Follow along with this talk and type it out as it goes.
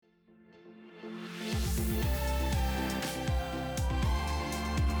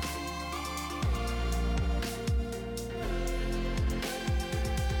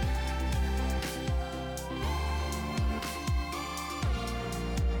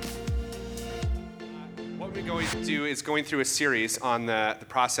we've been going to do is going through a series on the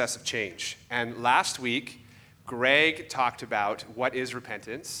process of change. And last week, Greg talked about what is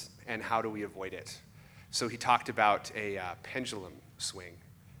repentance and how do we avoid it. So he talked about a pendulum swing.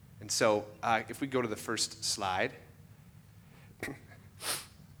 And so if we go to the first slide.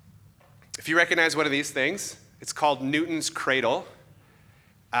 If you recognize one of these things, it's called Newton's cradle,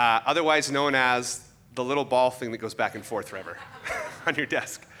 otherwise known as the little ball thing that goes back and forth forever on your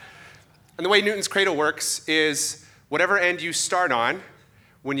desk. And the way Newton's cradle works is whatever end you start on,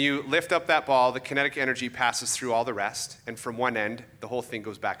 when you lift up that ball, the kinetic energy passes through all the rest, and from one end, the whole thing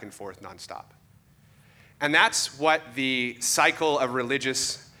goes back and forth nonstop. And that's what the cycle of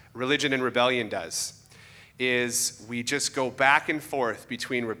religion and rebellion does, is we just go back and forth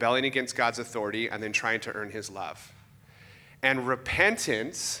between rebelling against God's authority and then trying to earn his love. And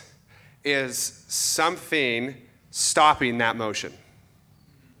repentance is something stopping that motion.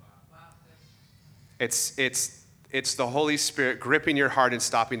 It's the Holy Spirit gripping your heart and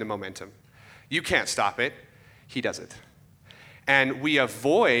stopping the momentum. You can't stop it. He does it. And we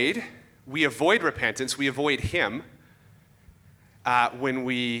avoid repentance. We avoid him when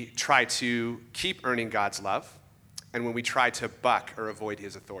we try to keep earning God's love and when we try to buck or avoid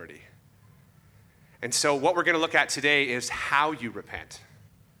his authority. And so what we're going to look at today is how you repent.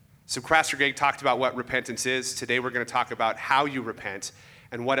 So Pastor Greg talked about what repentance is. Today we're going to talk about how you repent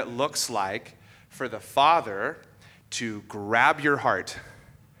and what it looks like for the Father to grab your heart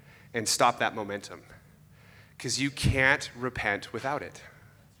and stop that momentum. Because you can't repent without it.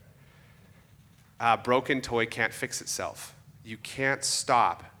 A broken toy can't fix itself. You can't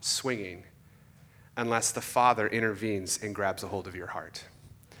stop swinging unless the Father intervenes and grabs a hold of your heart.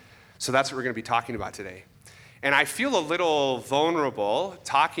 So that's what we're going to be talking about today. And I feel a little vulnerable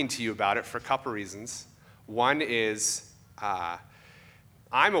talking to you about it for a couple reasons. One is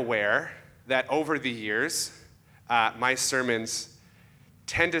I'm aware that over the years, my sermons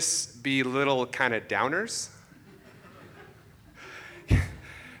tend to be little kind of downers.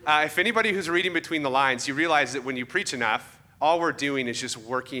 If anybody who's reading between the lines, you realize that when you preach enough, all we're doing is just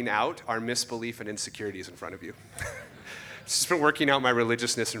working out our misbelief and insecurities in front of you. Just been working out my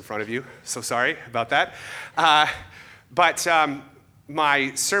religiousness in front of you. So sorry about that. But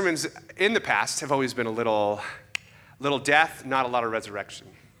my sermons in the past have always been a little death, not a lot of resurrection.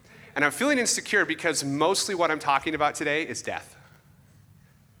 And I'm feeling insecure because mostly what I'm talking about today is death.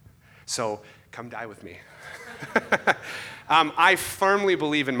 So come die with me. I firmly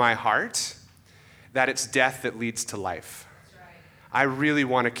believe in my heart that it's death that leads to life. I really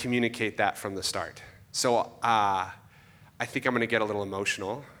want to communicate that from the start. So I think I'm going to get a little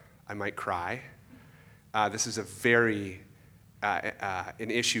emotional. I might cry. This is an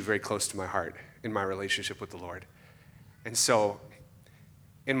issue very close to my heart in my relationship with the Lord. And so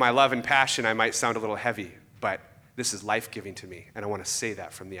in my love and passion, I might sound a little heavy, but this is life-giving to me, and I want to say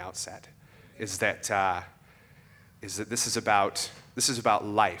that from the outset, is that this is about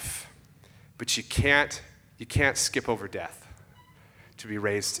life, but you can't skip over death to be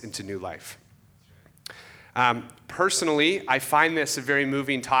raised into new life. Personally, I find this a very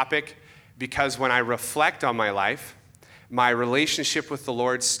moving topic because when I reflect on my life, my relationship with the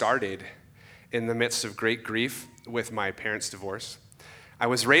Lord started in the midst of great grief with my parents' divorce. I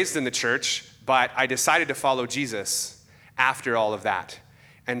was raised in the church, but I decided to follow Jesus after all of that.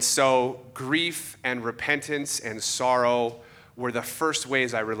 And so grief and repentance and sorrow were the first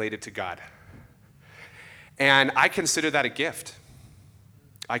ways I related to God. And I consider that a gift.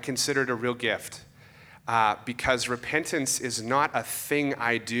 I consider it a real gift because repentance is not a thing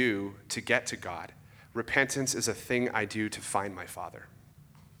I do to get to God. Repentance is a thing I do to find my Father.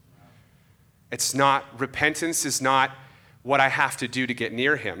 Repentance is not what I have to do to get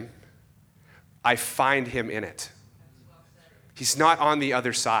near him. I find him in it. He's not on the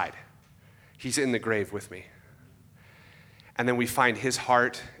other side. He's in the grave with me. And then we find his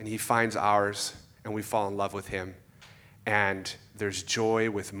heart, and he finds ours, and we fall in love with him. And there's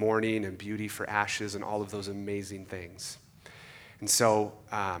joy with mourning and beauty for ashes and all of those amazing things. And so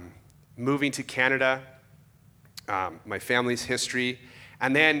moving to Canada, my family's history,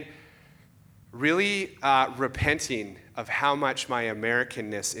 and then really repenting of how much my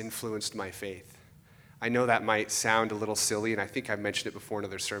Americanness influenced my faith. I know that might sound a little silly, and I think I've mentioned it before in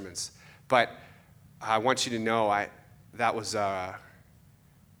other sermons, but I want you to know that was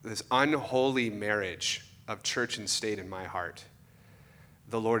this unholy marriage of church and state in my heart.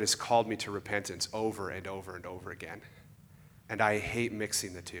 The Lord has called me to repentance over and over and over again, and I hate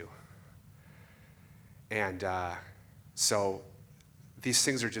mixing the two. And so these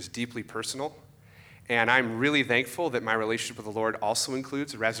things are just deeply personal. And I'm really thankful that my relationship with the Lord also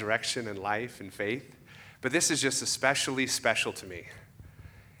includes resurrection and life and faith. But this is just especially special to me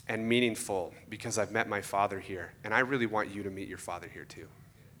and meaningful because I've met my Father here, and I really want you to meet your Father here too.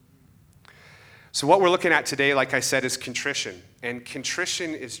 So what we're looking at today, like I said, is contrition. And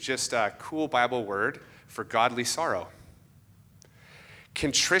contrition is just a cool Bible word for godly sorrow.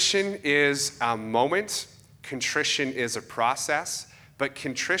 Contrition is a moment. Contrition is a process. But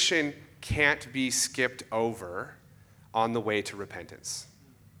contrition can't be skipped over on the way to repentance.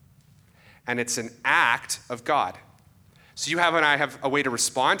 And it's an act of God. So you and I have a way to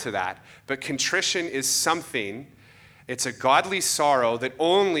respond to that. But contrition is something, it's a godly sorrow that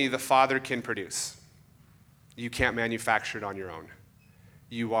only the Father can produce. You can't manufacture it on your own.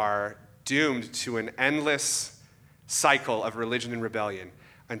 You are doomed to an endless cycle of religion and rebellion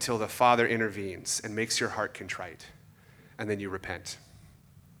until the Father intervenes and makes your heart contrite. And then you repent.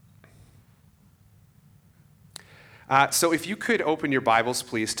 So if you could open your Bibles,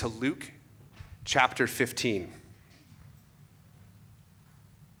 please, to Luke chapter 15.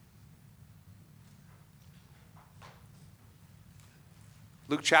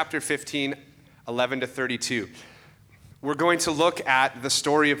 Luke chapter 15, 11 to 32. We're going to look at the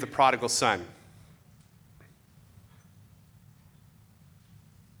story of the prodigal son.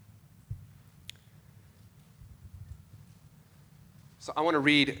 So I want to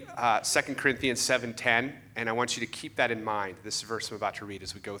read 2 Corinthians 7:10, and I want you to keep that in mind, this verse I'm about to read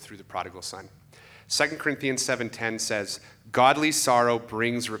as we go through the prodigal son. 2 Corinthians 7:10 says, "Godly sorrow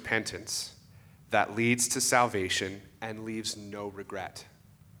brings repentance that leads to salvation and leaves no regret.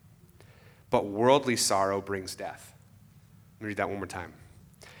 But worldly sorrow brings death." Let me read that one more time.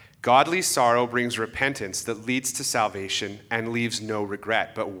 "Godly sorrow brings repentance that leads to salvation and leaves no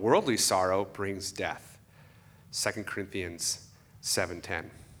regret, but worldly sorrow brings death." 2 Corinthians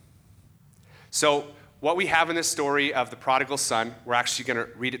 7:10. So what we have in this story of the prodigal son, we're actually going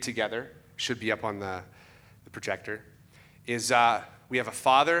to read it together, should be up on the projector, is we have a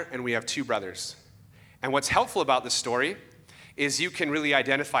father and we have two brothers. And what's helpful about this story is you can really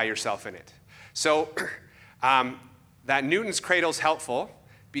identify yourself in it. So that Newton's cradle is helpful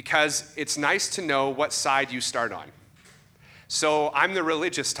because it's nice to know what side you start on. So I'm the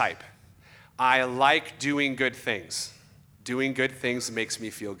religious type. I like doing good things. Doing good things makes me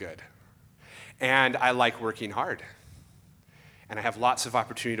feel good. And I like working hard. And I have lots of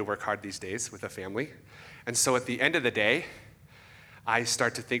opportunity to work hard these days with a family. And so at the end of the day, I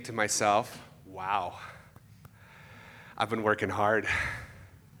start to think to myself, wow, I've been working hard.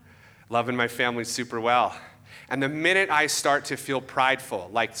 Loving my family super well. And the minute I start to feel prideful,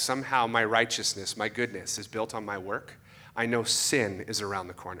 like somehow my righteousness, my goodness is built on my work, I know sin is around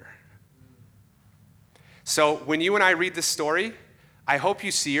the corner. So when you and I read this story, I hope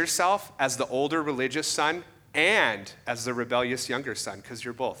you see yourself as the older religious son and as the rebellious younger son, because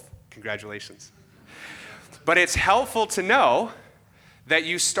you're both. Congratulations. But it's helpful to know that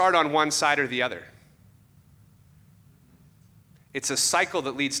you start on one side or the other. It's a cycle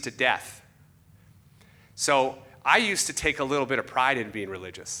that leads to death. So I used to take a little bit of pride in being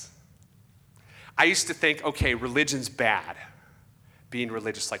religious. I used to think, okay, religion's bad. Being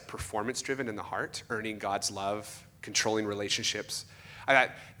religious, like performance-driven in the heart, earning God's love, controlling relationships. I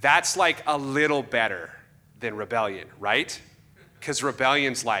thought, that's like a little better than rebellion, right? Because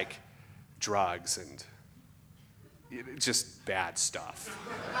rebellion's like drugs and just bad stuff,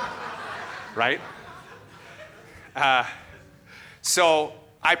 right? So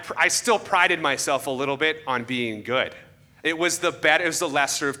I still prided myself a little bit on being good. It was the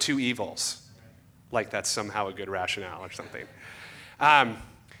lesser of two evils. Like that's somehow a good rationale or something.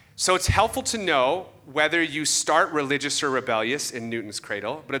 So it's helpful to know whether you start religious or rebellious in Newton's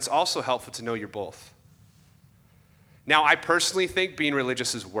cradle, but it's also helpful to know you're both. Now, I personally think being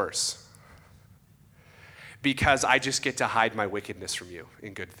religious is worse because I just get to hide my wickedness from you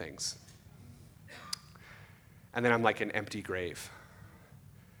in good things. And then I'm like an empty grave.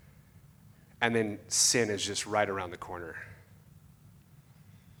 And then sin is just right around the corner.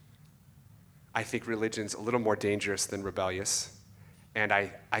 I think religion's a little more dangerous than rebellious. And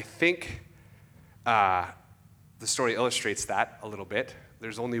I think the story illustrates that a little bit.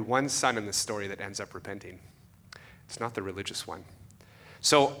 There's only one son in this story that ends up repenting. It's not the religious one.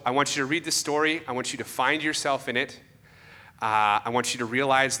 So I want you to read the story. I want you to find yourself in it. I want you to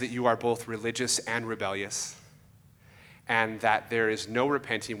realize that you are both religious and rebellious, and that there is no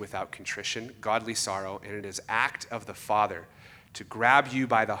repenting without contrition, godly sorrow, and it is act of the Father to grab you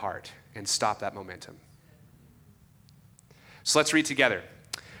by the heart and stop that momentum. So let's read together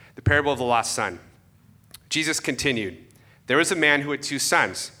the parable of the lost son. Jesus continued, "There was a man who had 2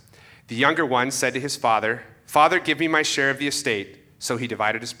 sons. The younger one said to his father, 'Father, give me my share of the estate.' So he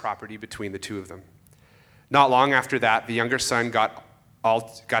divided his property between the 2 of them. Not long after that, the younger son got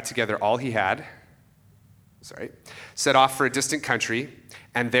together all he had, set off for a distant country,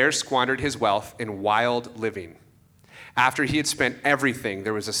 and there squandered his wealth in wild living. After he had spent everything,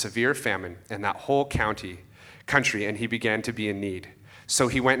 there was a severe famine in that whole country, and he began to be in need. So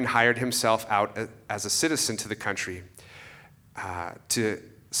he went and hired himself out as a citizen to the country to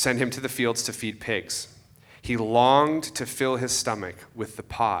send him to the fields to feed pigs. He longed to fill his stomach with the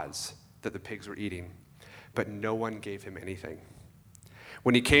pods that the pigs were eating, but no one gave him anything.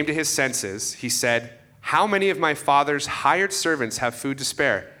 When he came to his senses, he said, "How many of my father's hired servants have food to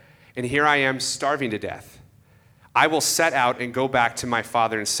spare? And here I am starving to death. I will set out and go back to my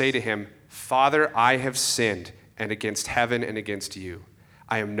father and say to him, 'Father, I have sinned and against heaven and against you.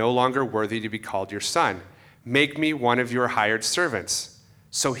 I am no longer worthy to be called your son. Make me one of your hired servants.'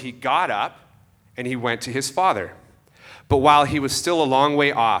 So he got up and he went to his father. But while he was still a long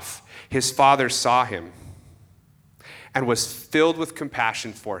way off, his father saw him and was filled with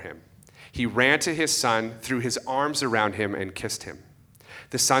compassion for him. He ran to his son, threw his arms around him, and kissed him.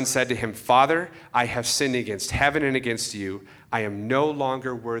 The son said to him, 'Father, I have sinned against heaven and against you. I am no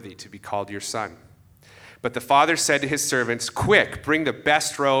longer worthy to be called your son.' But the father said to his servants, 'Quick, bring the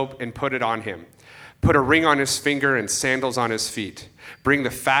best robe and put it on him. Put a ring on his finger and sandals on his feet. Bring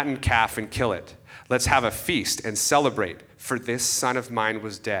the fattened calf and kill it. Let's have a feast and celebrate, for this son of mine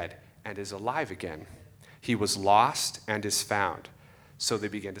was dead and is alive again. He was lost and is found.' So they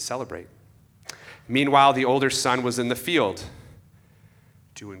began to celebrate. Meanwhile, the older son was in the field,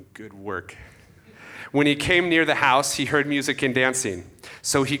 doing good work. When he came near the house, he heard music and dancing.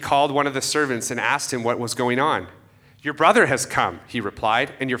 So he called one of the servants and asked him what was going on. 'Your brother has come,' he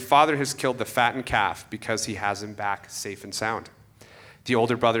replied, 'and your father has killed the fattened calf because he has him back safe and sound.' The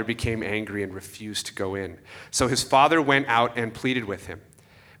older brother became angry and refused to go in. So his father went out and pleaded with him.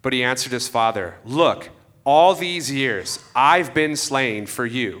 But he answered his father, 'Look, all these years I've been slaying for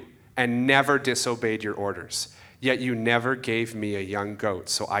you and never disobeyed your orders. Yet you never gave me a young goat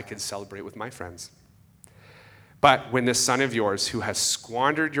so I could celebrate with my friends. But when this son of yours who has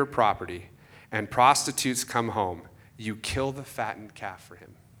squandered your property and prostitutes come home, you kill the fattened calf for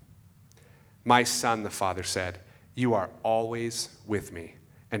him.' 'My son,' the father said, 'you are always with me,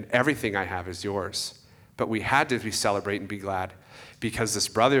 and everything I have is yours. But we had to celebrate and be glad, because this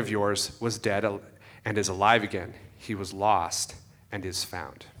brother of yours was dead and is alive again. He was lost and is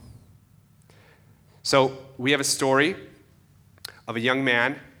found.'" So we have a story of a young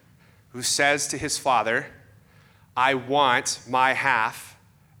man who says to his father, "I want my half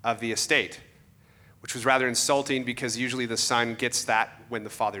of the estate," which was rather insulting because usually the son gets that when the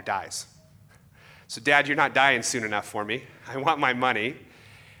father dies. So, "Dad, you're not dying soon enough for me. I want my money."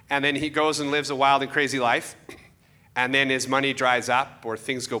 And then he goes and lives a wild and crazy life. And then his money dries up or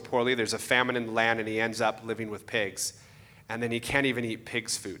things go poorly. There's a famine in the land and he ends up living with pigs. And then he can't even eat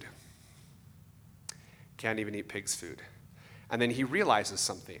pig's food. Can't even eat pig's food. And then he realizes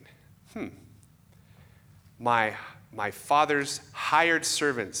something. My father's hired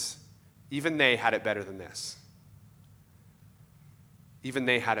servants, even they had it better than this. Even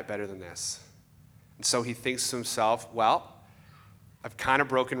they had it better than this. And so he thinks to himself, well, I've kind of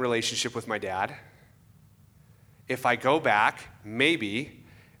broken relationship with my dad. If I go back, maybe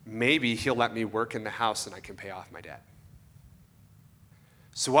he'll let me work in the house and I can pay off my debt.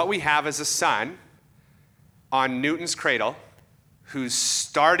 So what we have is a son on Newton's cradle who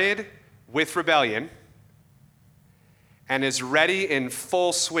started with rebellion and is ready in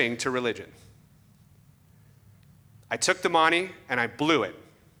full swing to religion. I took the money and I blew it.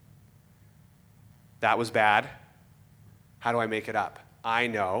 That was bad. How do I make it up? I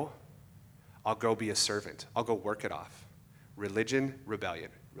know. I'll go be a servant. I'll go work it off. Religion,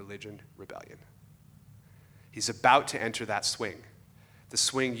 rebellion. Religion, rebellion. He's about to enter that swing. The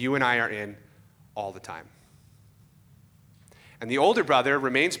swing you and I are in all the time. And the older brother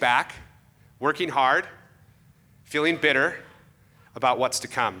remains back, working hard, feeling bitter about what's to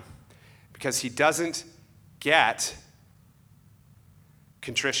come, because he doesn't get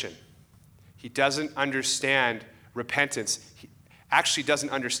contrition. He doesn't understand repentance. He actually doesn't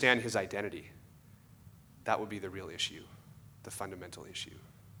understand his identity. That would be the real issue, the fundamental issue.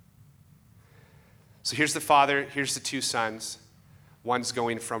 So here's the father, here's the two sons. One's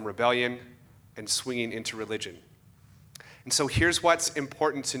going from rebellion and swinging into religion. And so here's what's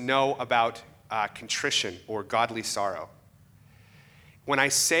important to know about contrition or godly sorrow. When I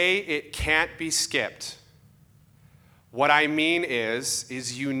say it can't be skipped, what I mean is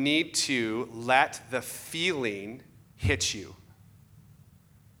you need to let the feeling hit you.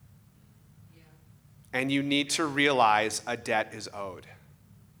 Yeah. And you need to realize a debt is owed.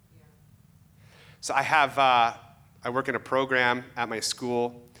 Yeah. So I work in a program at my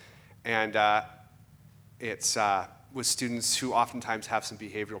school, and it's with students who oftentimes have some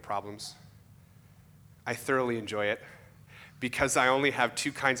behavioral problems. I thoroughly enjoy it because I only have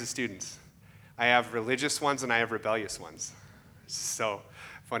two kinds of students. I have religious ones and I have rebellious ones. It's so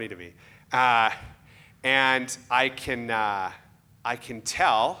funny to me. And I can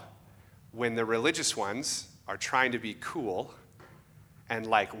tell when the religious ones are trying to be cool and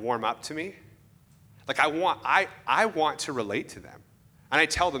like warm up to me. Like I want to relate to them. And I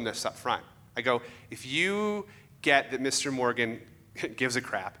tell them this up front. I go, if you get that Mr. Morgan gives a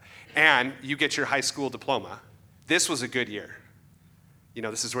crap and you get your high school diploma, this was a good year. You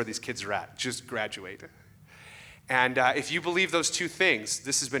know, this is where these kids are at. Just graduate. And if you believe those two things,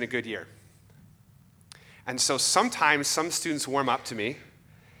 this has been a good year. And so sometimes some students warm up to me,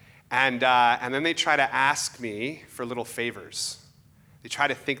 and then they try to ask me for little favors. They try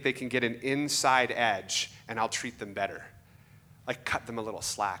to think they can get an inside edge, and I'll treat them better. Like cut them a little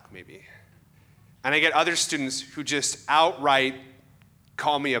slack, maybe. And I get other students who just outright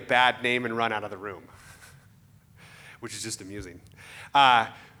call me a bad name and run out of the room, which is just amusing.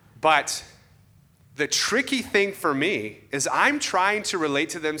 But the tricky thing for me is I'm trying to relate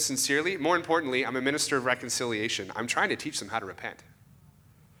to them sincerely. More importantly, I'm a minister of reconciliation. I'm trying to teach them how to repent.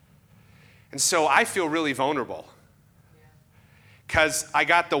 And so I feel really vulnerable because I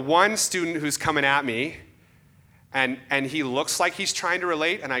got the one student who's coming at me, and he looks like he's trying to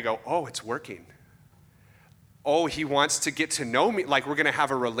relate, and I go, oh, it's working. Oh, he wants to get to know me, like we're going to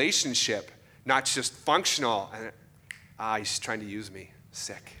have a relationship, not just functional. And he's trying to use me.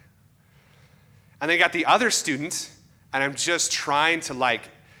 Sick. And then got the other student, and I'm just trying to like,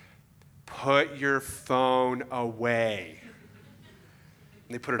 put your phone away.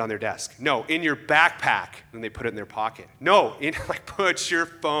 And they put it on their desk. No, in your backpack. And they put it in their pocket. No, put your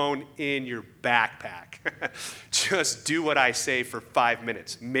phone in your backpack. Just do what I say for 5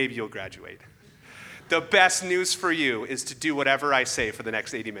 minutes. Maybe you'll graduate. The best news for you is to do whatever I say for the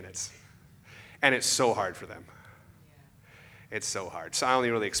next 80 minutes. And it's so hard for them. It's so hard. So I only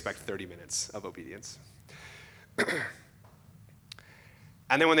really expect 30 minutes of obedience.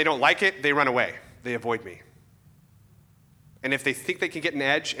 And then when they don't like it, they run away. They avoid me. And if they think they can get an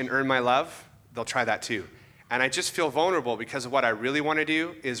edge and earn my love, they'll try that too. And I just feel vulnerable because what I really want to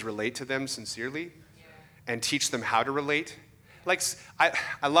do is relate to them sincerely and teach them how to relate. Like,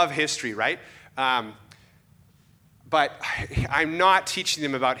 I love history, right? But I'm not teaching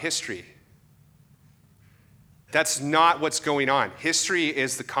them about history. That's not what's going on. History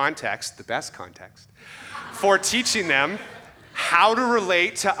is the context, the best context, for teaching them how to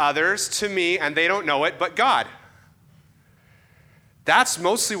relate to others, to me, and they don't know it, but God. That's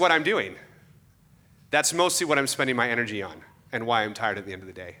mostly what I'm doing. That's mostly what I'm spending my energy on and why I'm tired at the end of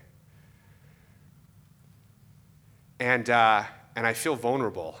the day. And I feel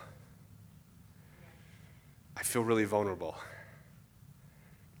vulnerable. I feel really vulnerable.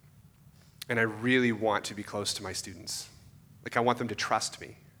 And I really want to be close to my students. Like, I want them to trust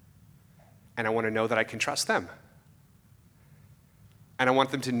me. And I want to know that I can trust them. And I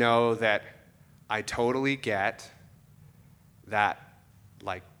want them to know that I totally get that,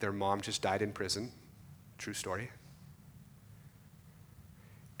 like, their mom just died in prison. True story.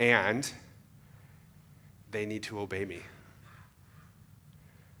 And they need to obey me.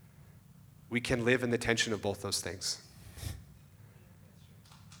 We can live in the tension of both those things.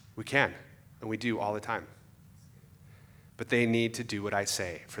 We can, and we do all the time. But they need to do what I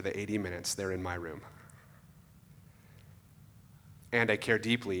say for the 80 minutes they're in my room. And I care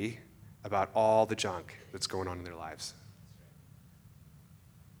deeply about all the junk that's going on in their lives.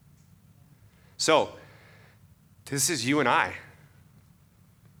 So, this is you and I.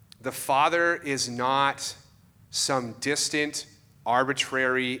 The Father is not some distant,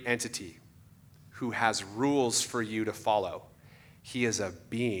 arbitrary entity who has rules for you to follow. He is a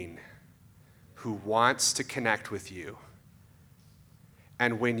being who wants to connect with you.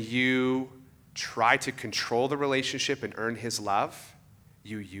 And when you try to control the relationship and earn his love,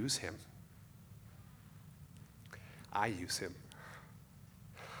 you use him. I use him.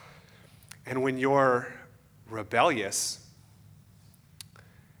 And when you're rebellious,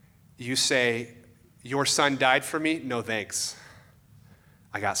 you say, your son died for me? No thanks.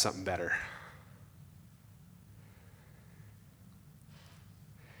 I got something better.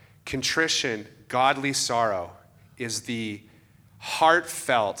 Contrition, godly sorrow, is the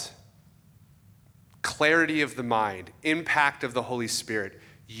heartfelt clarity of the mind, impact of the Holy Spirit.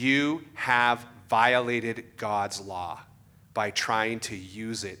 You have violated God's law by trying to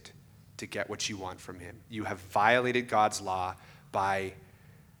use it to get what you want from him. You have violated God's law by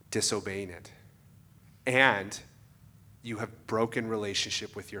disobeying it. and you have broken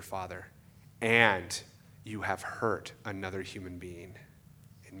relationship with your Father, and you have hurt another human being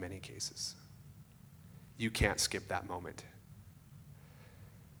in many cases. You can't skip that moment.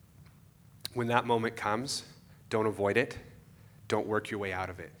 When that moment comes, don't avoid it. Don't work your way out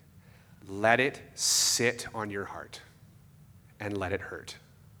of it. Let it sit on your heart and let it hurt.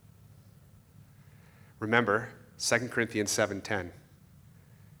 Remember, 2 Corinthians 7:10.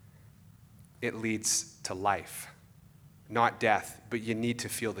 It leads to life, not death, but you need to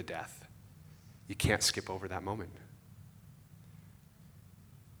feel the death. You can't skip over that moment.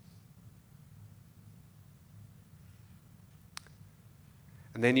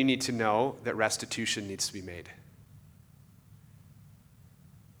 And then you need to know that restitution needs to be made.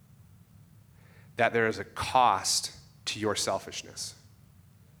 That there is a cost to your selfishness.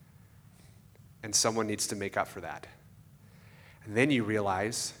 And someone needs to make up for that. And then you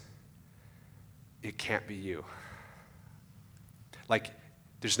realize it can't be you. Like,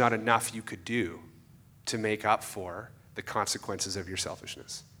 there's not enough you could do to make up for the consequences of your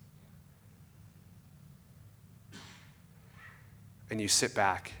selfishness. And you sit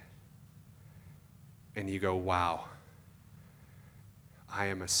back and you go, wow, I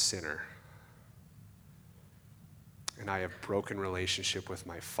am a sinner. And I have broken relationship with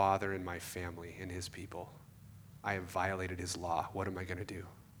my Father and my family and his people. I have violated his law. What am I going to do?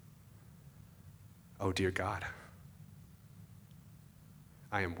 Oh, dear God,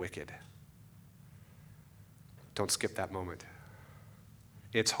 I am wicked. Don't skip that moment.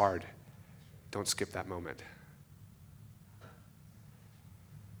 It's hard. Don't skip that moment.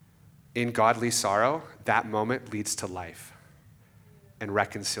 In godly sorrow, that moment leads to life and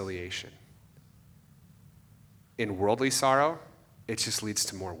reconciliation. In worldly sorrow, it just leads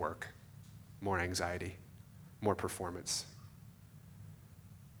to more work, more anxiety, more performance.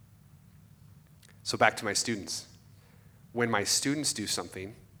 So back to my students. When my students do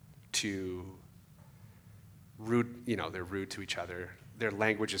something to rude, they're rude to each other, their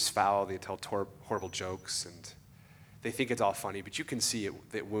language is foul, they tell horrible jokes, and they think it's all funny, but you can see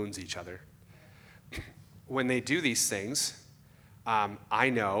it wounds each other. When they do these things,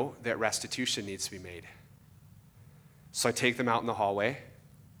 I know that restitution needs to be made. So I take them out in the hallway,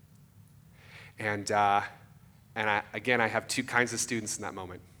 and I have two kinds of students in that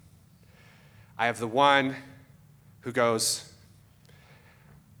moment. I have the one who goes,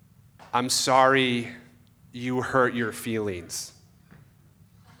 I'm sorry you hurt your feelings.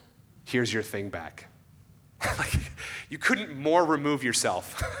 Here's your thing back. Like, you couldn't more remove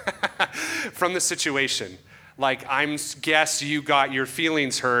yourself from the situation. Like, I guess you got your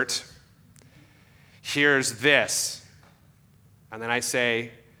feelings hurt. Here's this. And then I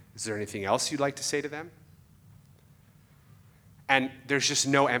say, is there anything else you'd like to say to them? And there's just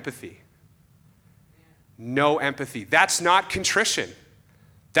no empathy. No empathy. That's not contrition.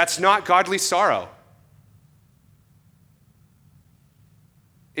 That's not godly sorrow.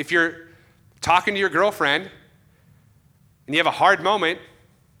 If you're talking to your girlfriend and you have a hard moment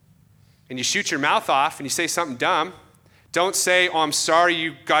and you shoot your mouth off and you say something dumb, don't say, oh, I'm sorry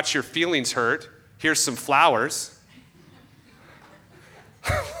you got your feelings hurt. Here's some flowers.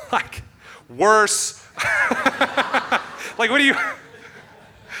 Like, worse. Like, what do you,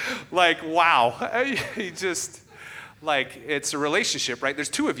 like, wow. You just, like, it's a relationship, right? There's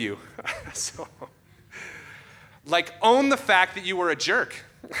two of you. So, like, own the fact that you were a jerk.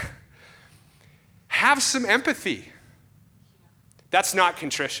 Have some empathy. That's not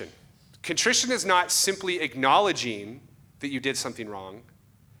contrition. Contrition is not simply acknowledging that you did something wrong,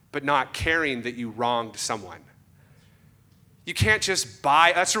 but not caring that you wronged someone. You can't just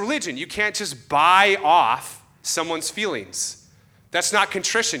that's religion. You can't just buy off someone's feelings. That's not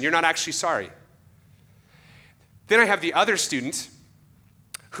contrition. You're not actually sorry. Then I have the other student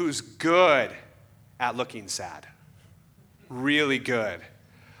who's good at looking sad. Really good.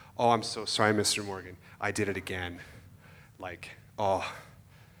 Oh, I'm so sorry, Mr. Morgan. I did it again. Like, oh,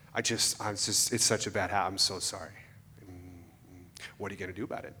 it's such a bad habit. I'm so sorry. What are you going to do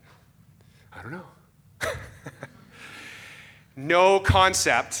about it? I don't know. No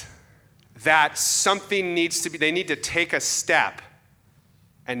concept that something needs to be, they need to take a step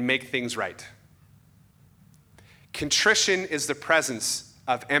and make things right. Contrition is the presence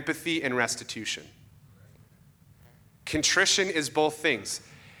of empathy and restitution. Contrition is both things.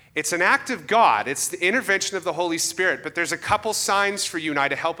 It's an act of God. It's the intervention of the Holy Spirit, but there's a couple signs for you and I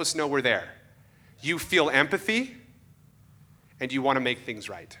to help us know we're there. You feel empathy, and you want to make things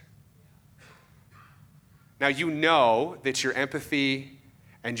right. Now, you know that your empathy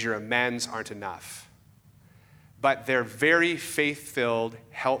and your amends aren't enough, but they're very faith-filled,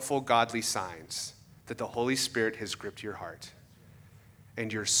 helpful, godly signs that the Holy Spirit has gripped your heart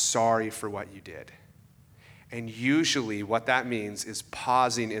and you're sorry for what you did. And usually what that means is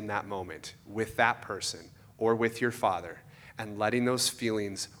pausing in that moment with that person or with your father and letting those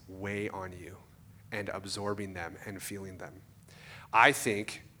feelings weigh on you and absorbing them and feeling them. I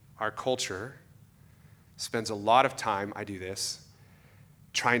think our culture spends a lot of time, I do this,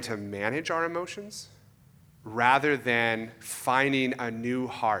 trying to manage our emotions rather than finding a new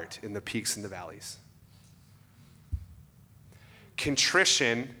heart in the peaks and the valleys.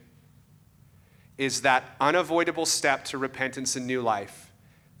 Contrition is that unavoidable step to repentance and new life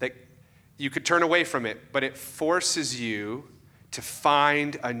that you could turn away from it, but it forces you to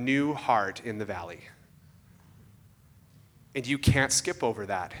find a new heart in the valley. And you can't skip over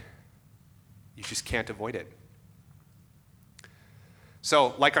that. You just can't avoid it.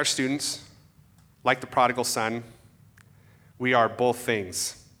 So, like our students, like the prodigal son, we are both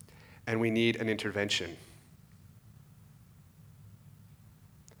things, and we need an intervention.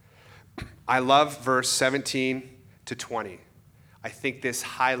 I love verse 17 to 20. I think this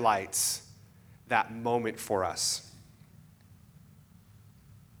highlights that moment for us.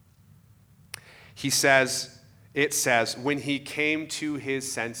 It says, when he came to his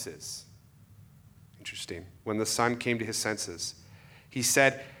senses. Interesting. When the son came to his senses, he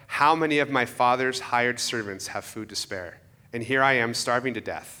said, how many of my father's hired servants have food to spare? And here I am starving to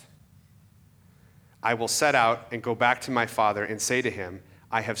death. I will set out and go back to my father and say to him,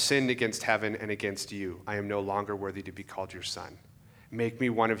 I have sinned against heaven and against you. I am no longer worthy to be called your son. Make me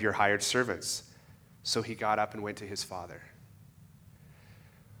one of your hired servants. So he got up and went to his father.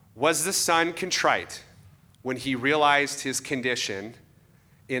 Was the son contrite when he realized his condition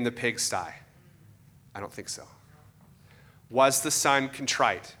in the pigsty? I don't think so. Was the son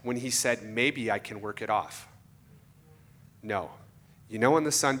contrite when he said, maybe I can work it off? No. You know when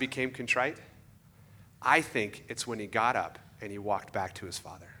the son became contrite? I think it's when he got up and he walked back to his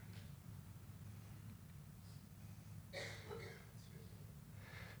father.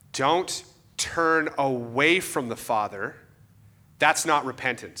 Don't turn away from the Father. That's not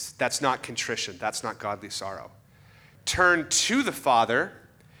repentance. That's not contrition. That's not godly sorrow. Turn to the Father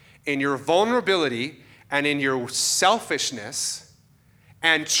in your vulnerability and in your selfishness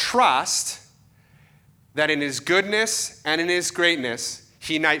and trust that in his goodness and in his greatness,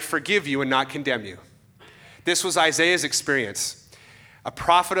 he might forgive you and not condemn you. This was Isaiah's experience. A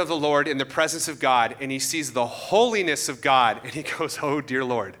prophet of the Lord in the presence of God, and he sees the holiness of God, and he goes, oh, dear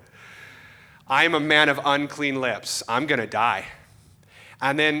Lord, I am a man of unclean lips. I'm going to die.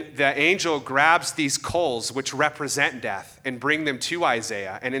 And then the angel grabs these coals, which represent death, and bring them to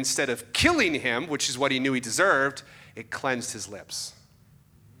Isaiah. And instead of killing him, which is what he knew he deserved, it cleansed his lips.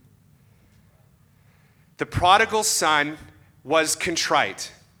 The prodigal son was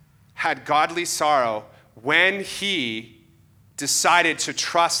contrite, had godly sorrow when he decided to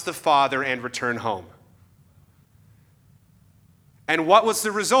trust the Father and return home. And what was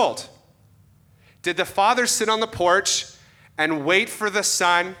the result? Did the father sit on the porch and wait for the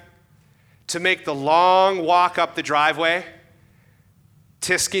son to make the long walk up the driveway,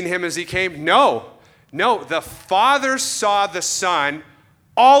 tisking him as he came? No, the father saw the son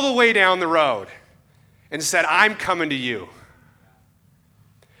all the way down the road and said, I'm coming to you.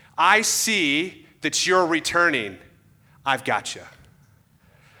 I see that you're returning. I've got you.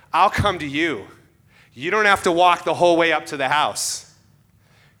 I'll come to you. You don't have to walk the whole way up to the house.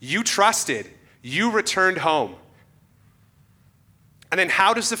 You trusted. You returned home. And then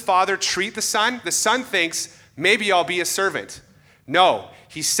how does the father treat the son? The son thinks, maybe I'll be a servant. No,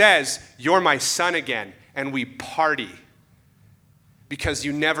 he says, you're my son again, and we party because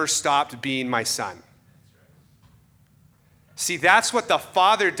you never stopped being my son. See, that's what the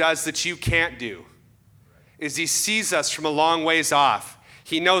Father does that you can't do, is he sees us from a long ways off.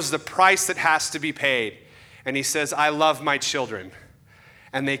 He knows the price that has to be paid, and he says, I love my children,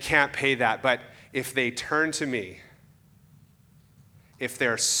 and they can't pay that, but if they turn to me, if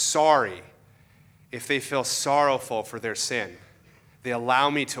they're sorry, if they feel sorrowful for their sin, they allow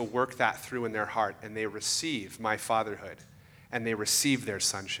me to work that through in their heart, and they receive my fatherhood, and they receive their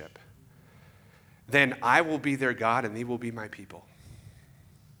sonship. Then I will be their God, and they will be my people.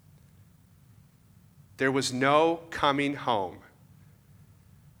 There was no coming home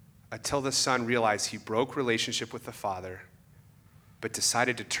until the son realized he broke relationship with the Father, but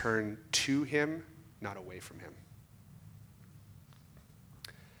decided to turn to him, not away from him.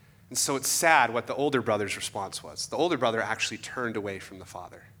 And so it's sad what the older brother's response was. The older brother actually turned away from the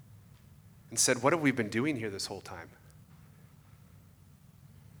father and said, what have we been doing here this whole time?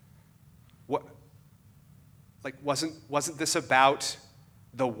 Wasn't this about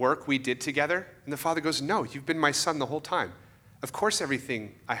the work we did together? And the father goes, no, you've been my son the whole time. Of course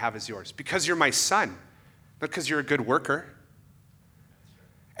everything I have is yours, because you're my son, not because you're a good worker.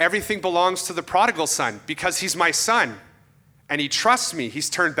 Everything belongs to the prodigal son because he's my son and he trusts me. He's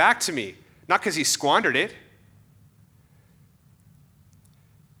turned back to me, not because he squandered it.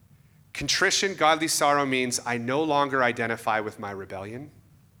 Contrition, godly sorrow means I no longer identify with my rebellion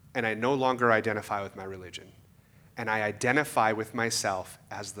and I no longer identify with my religion. And I identify with myself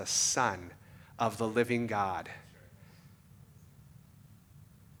as the son of the living God.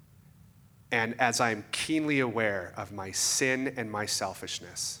 And as I'm keenly aware of my sin and my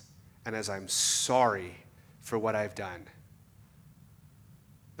selfishness, and as I'm sorry for what I've done,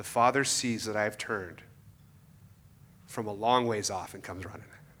 the Father sees that I've turned from a long ways off and comes running.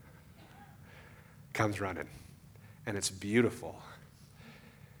 Comes running. And it's beautiful.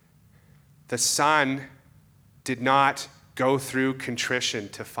 The Son did not go through contrition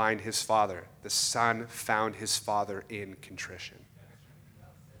to find his Father. The Son found his Father in contrition.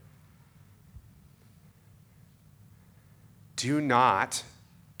 Do not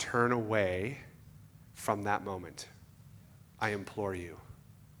turn away from that moment. I implore you.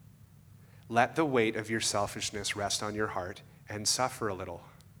 Let the weight of your selfishness rest on your heart and suffer a little.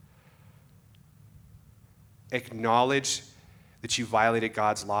 Acknowledge that you violated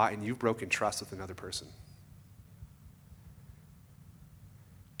God's law and you've broken trust with another person.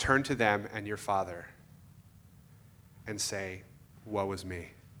 Turn to them and your Father and say, woe is me.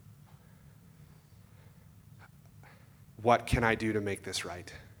 What can I do to make this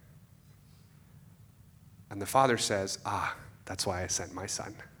right? And the Father says, that's why I sent my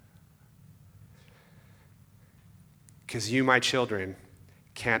Son. Because you, my children,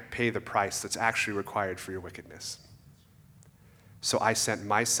 can't pay the price that's actually required for your wickedness. So I sent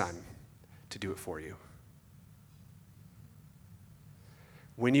my Son to do it for you.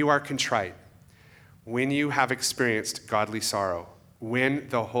 When you are contrite, when you have experienced godly sorrow, when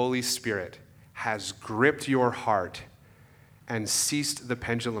the Holy Spirit has gripped your heart and ceased the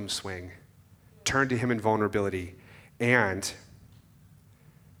pendulum swing, turn to him in vulnerability and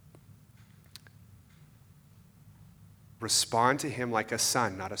respond to him like a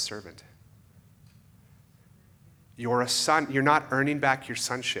son, not a servant. You're a son. You're not earning back your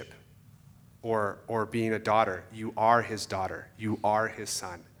sonship or being a daughter. You are his daughter. You are his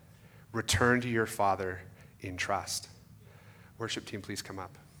son. Return to your Father in trust. Worship team, please come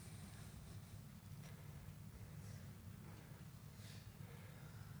up.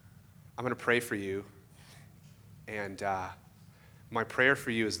 I'm going to pray for you, and my prayer for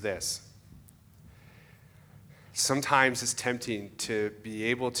you is this. Sometimes it's tempting to be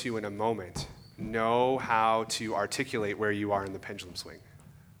able to, in a moment, know how to articulate where you are in the pendulum swing.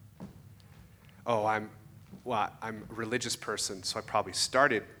 Oh, I'm a religious person, so I probably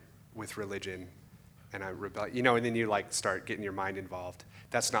started with religion, and I rebel, and then you start getting your mind involved.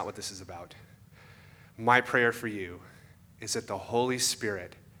 That's not what this is about. My prayer for you is that the Holy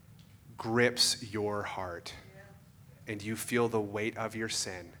Spirit grips your heart and you feel the weight of your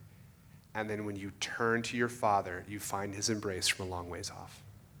sin. And then when you turn to your Father, you find his embrace from a long ways off.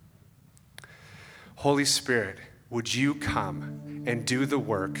 Holy Spirit, would you come and do the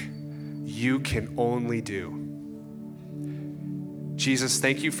work you can only do? Jesus,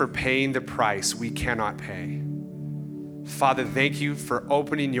 thank you for paying the price we cannot pay. Father, thank you for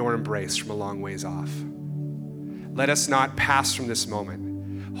opening your embrace from a long ways off. Let us not pass from this moment.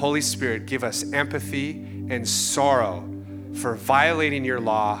 Holy Spirit, give us empathy and sorrow for violating your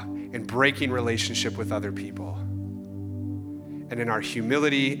law and breaking relationship with other people. And in our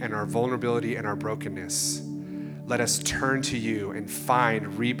humility and our vulnerability and our brokenness, let us turn to you and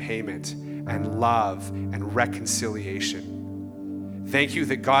find repayment and love and reconciliation. Thank you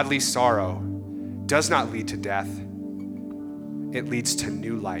that godly sorrow does not lead to death. It leads to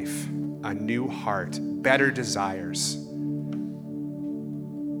new life, a new heart, better desires.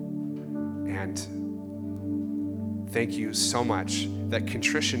 And thank you so much that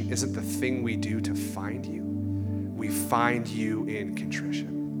contrition isn't the thing we do to find you. We find you in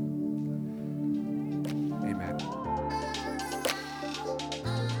contrition.